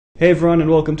Hey everyone, and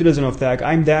welcome to the Zone of Tech.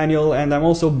 I'm Daniel, and I'm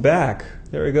also back.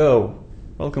 There we go.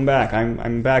 Welcome back.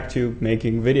 I'm back to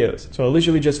making videos. So I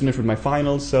literally just finished with my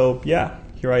finals, so yeah,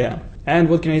 here I am. And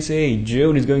what can I say?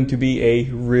 June is going to be a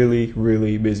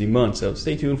really busy month, so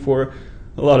stay tuned for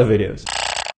a lot of videos.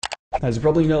 As you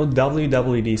probably know,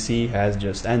 WWDC has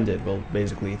just ended, well,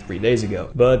 basically 3 days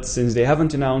ago. But since they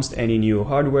haven't announced any new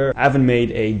hardware, I haven't made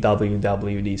a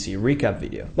WWDC recap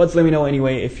video. But let me know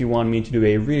anyway if you want me to do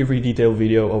a really detailed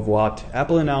video of what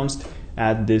Apple announced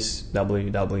at this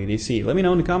WWDC. Let me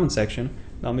know in the comment section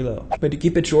down below. But to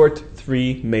keep it short,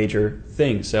 3 major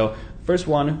things. So first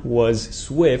one was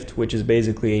Swift, which is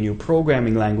basically a new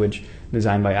programming language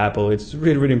designed by Apple. It's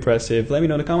really impressive. Let me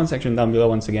know in the comment section down below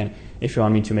once again if you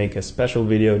want me to make a special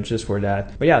video just for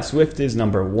that. But yeah, Swift is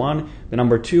number 1. The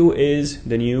number 2 is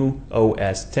the new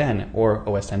OS 10 or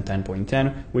OS 10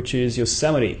 10.10, which is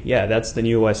Yosemite. Yeah, that's the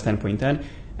new OS 10.10.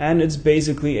 And it's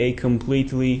basically a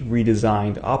completely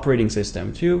redesigned operating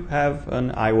system to have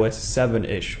an iOS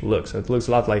 7-ish look. So it looks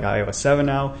a lot like iOS 7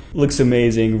 now. Looks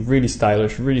amazing, really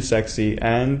stylish, really sexy,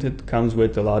 and it comes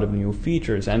with a lot of new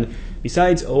features. And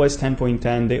besides OS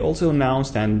 10.10, they also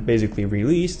announced and basically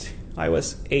released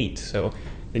iOS 8. So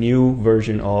the new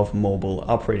version of mobile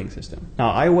operating system.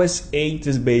 Now iOS 8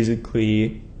 is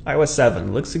basically iOS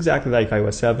 7, looks exactly like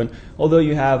iOS 7, although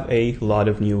you have a lot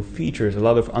of new features, a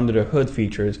lot of under the hood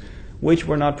features, which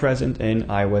were not present in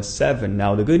iOS 7.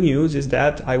 Now the good news is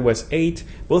that iOS 8,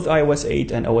 both iOS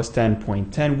 8 and OS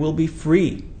 10.10 will be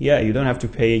free. Yeah, you don't have to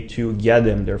pay to get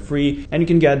them, they're free, and you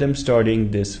can get them starting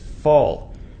this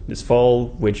fall. This fall,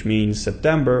 which means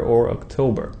September or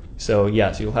October. So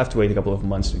yes, you'll have to wait a couple of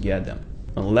months to get them.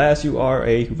 Unless you are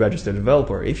a registered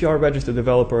developer. If you are a registered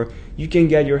developer, you can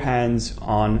get your hands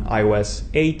on iOS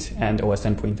 8 and OS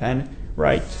 10.10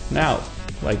 right now,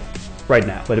 like right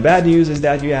now. But the bad news is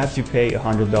that you have to pay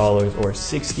 $100 or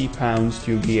 60 pounds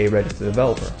to be a registered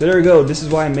developer. So there you go, this is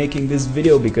why I'm making this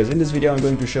video, because in this video I'm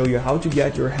going to show you how to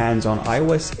get your hands on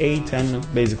iOS 8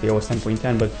 and basically OS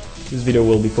 10.10, but this video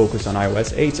will be focused on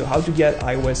iOS 8, so how to get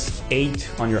iOS 8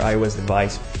 on your iOS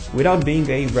device without being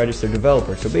a registered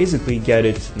developer. So basically get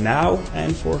it now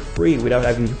and for free without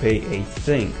having to pay a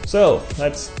thing. So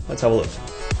let's have a look.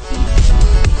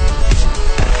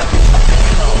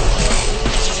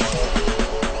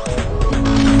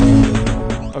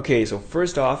 Okay, so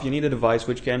first off, you need a device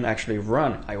which can actually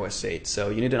run iOS 8. So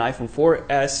you need an iPhone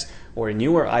 4S or a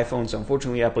newer iPhone. So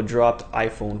unfortunately, Apple dropped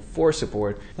iPhone 4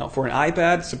 support. Now for an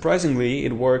iPad, surprisingly,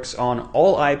 it works on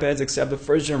all iPads except the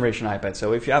first generation iPad.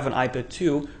 So if you have an iPad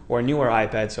 2 or a newer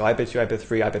iPad, so iPad 2, iPad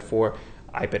 3, iPad 4,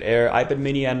 iPad Air, iPad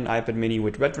Mini, and iPad Mini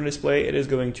with Retina display, it is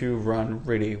going to run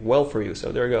really well for you.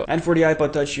 So there you go. And for the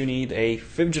iPod Touch, you need a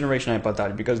 5th generation iPod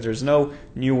Touch because there's no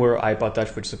newer iPod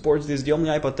Touch which supports this. The only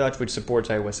iPod Touch which supports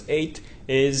iOS 8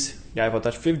 is the iPod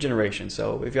Touch 5th generation.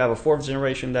 So if you have a 4th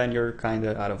generation, then you're kind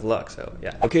of out of luck. So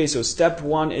yeah. Okay, so step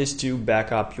 1 is to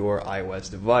back up your iOS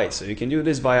device. So you can do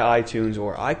this via iTunes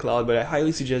or iCloud, but I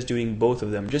highly suggest doing both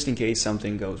of them just in case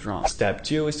something goes wrong. Step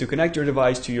 2 is to connect your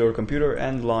device to your computer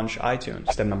and launch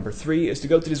iTunes. Step number 3 is to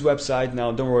go to this website.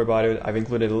 Now don't worry about it, I've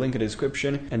included a link in the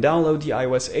description, and download the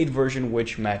iOS 8 version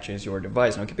which matches your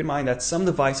device. Now keep in mind that some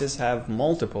devices have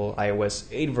multiple iOS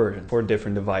 8 versions for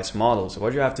different device models. So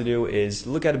what you have to do is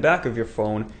look at the back of your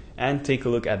phone and take a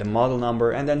look at the model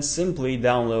number and then simply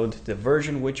download the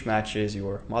version which matches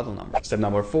your model number. Step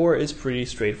number 4 is pretty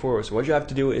straightforward. So what you have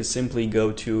to do is simply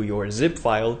go to your zip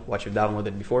file, what you've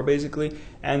downloaded before basically,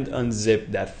 and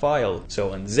unzip that file.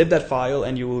 So unzip that file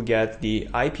and you will get the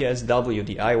IPSW,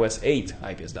 the iOS 8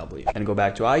 IPSW. And go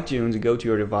back to iTunes, go to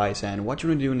your device, and what you're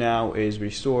going to do now is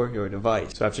restore your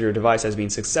device. So after your device has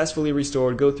been successfully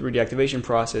restored, go through the activation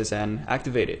process and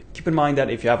activate it. Keep in mind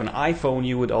that if you have an iPhone,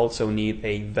 you would also need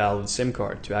a valid SIM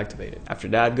card to activate it. After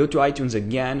that, go to iTunes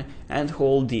again and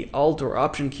hold the Alt or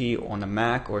Option key on a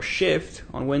Mac or Shift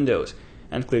on Windows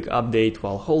and click Update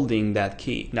while holding that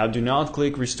key. Now do not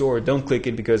click Restore, don't click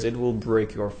it because it will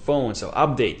break your phone. So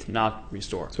Update, not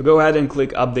Restore. So go ahead and click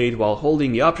Update while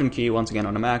holding the Option key once again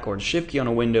on a Mac or the Shift key on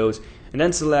a Windows, and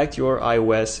then select your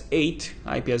iOS 8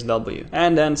 IPSW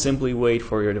and then simply wait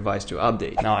for your device to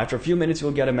update. Now after a few minutes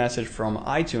you'll get a message from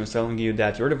iTunes telling you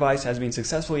that your device has been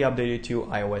successfully updated to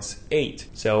iOS 8.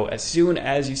 So as soon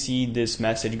as you see this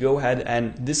message, go ahead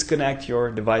and disconnect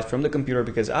your device from the computer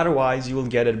because otherwise you will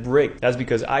get it bricked. That's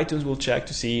because iTunes will check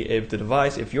to see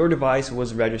if your device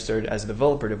was registered as a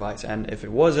developer device, and if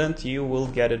it wasn't, you will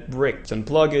get it bricked. So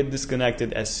unplug it, disconnect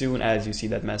it as soon as you see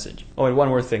that message. Oh, and one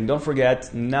more thing, don't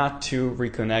forget not to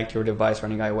reconnect your device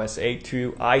running iOS 8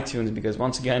 to iTunes because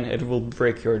once again it will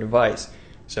brick your device.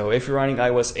 So if you're running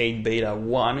iOS 8 beta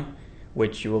 1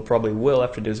 which you will probably will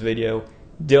after this video,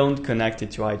 don't connect it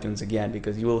to iTunes again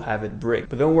because you will have it bricked.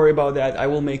 But don't worry about that. I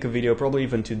will make a video probably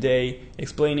even today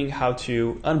explaining how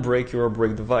to unbrick your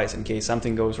bricked device in case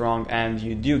something goes wrong and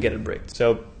you do get it bricked.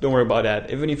 So don't worry about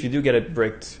that. Even if you do get it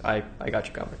bricked, I got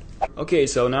you covered. Okay,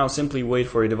 so now simply wait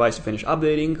for your device to finish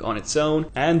updating on its own,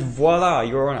 and voila,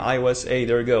 you're on iOS 8.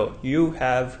 There you go. You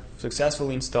have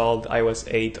successfully installed iOS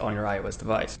 8 on your iOS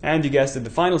device. And you guessed it, the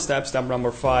final step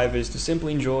number 5, is to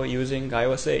simply enjoy using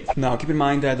iOS 8. Now keep in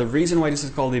mind that the reason why this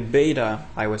is called a beta,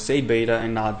 iOS 8 beta,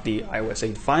 and not the iOS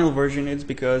 8 final version is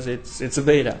because it's a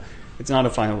beta. It's not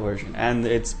a final version, and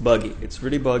it's buggy. It's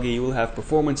really buggy. You will have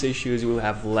performance issues, you will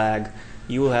have lag,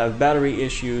 you will have battery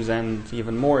issues, and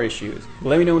even more issues.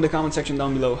 Let me know in the comment section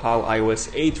down below how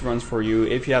iOS 8 runs for you,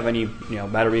 if you have any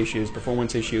battery issues,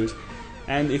 performance issues.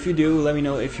 And if you do, let me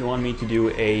know if you want me to do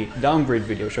a downgrade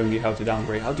video showing you how to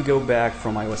downgrade, how to go back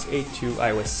from iOS 8 to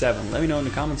iOS 7. Let me know in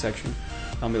the comment section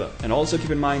down below. And also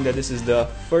keep in mind that this is the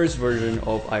first version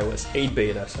of iOS 8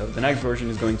 beta, so the next version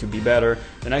is going to be better,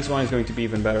 the next one is going to be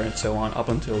even better, and so on up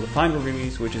until the final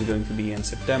release, which is going to be in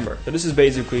September. So this is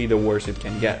basically the worst it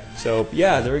can get. So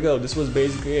yeah, there we go. This was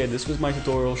basically it. This was my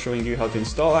tutorial showing you how to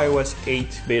install iOS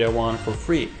 8 beta 1 for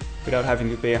free without having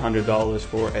to pay $100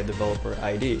 for a developer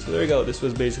ID. So there you go. This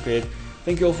was basically it.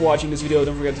 Thank you all for watching this video.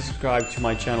 Don't forget to subscribe to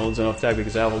my channel, Zone of Tech,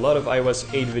 because I have a lot of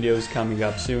iOS 8 videos coming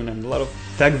up soon and a lot of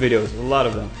tech videos, a lot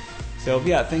of them. So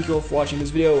yeah, thank you all for watching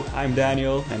this video. I'm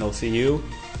Daniel, and I'll see you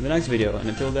in the next video. And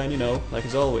until then, like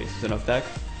as always, Zone of Tech,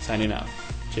 signing out.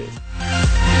 Cheers.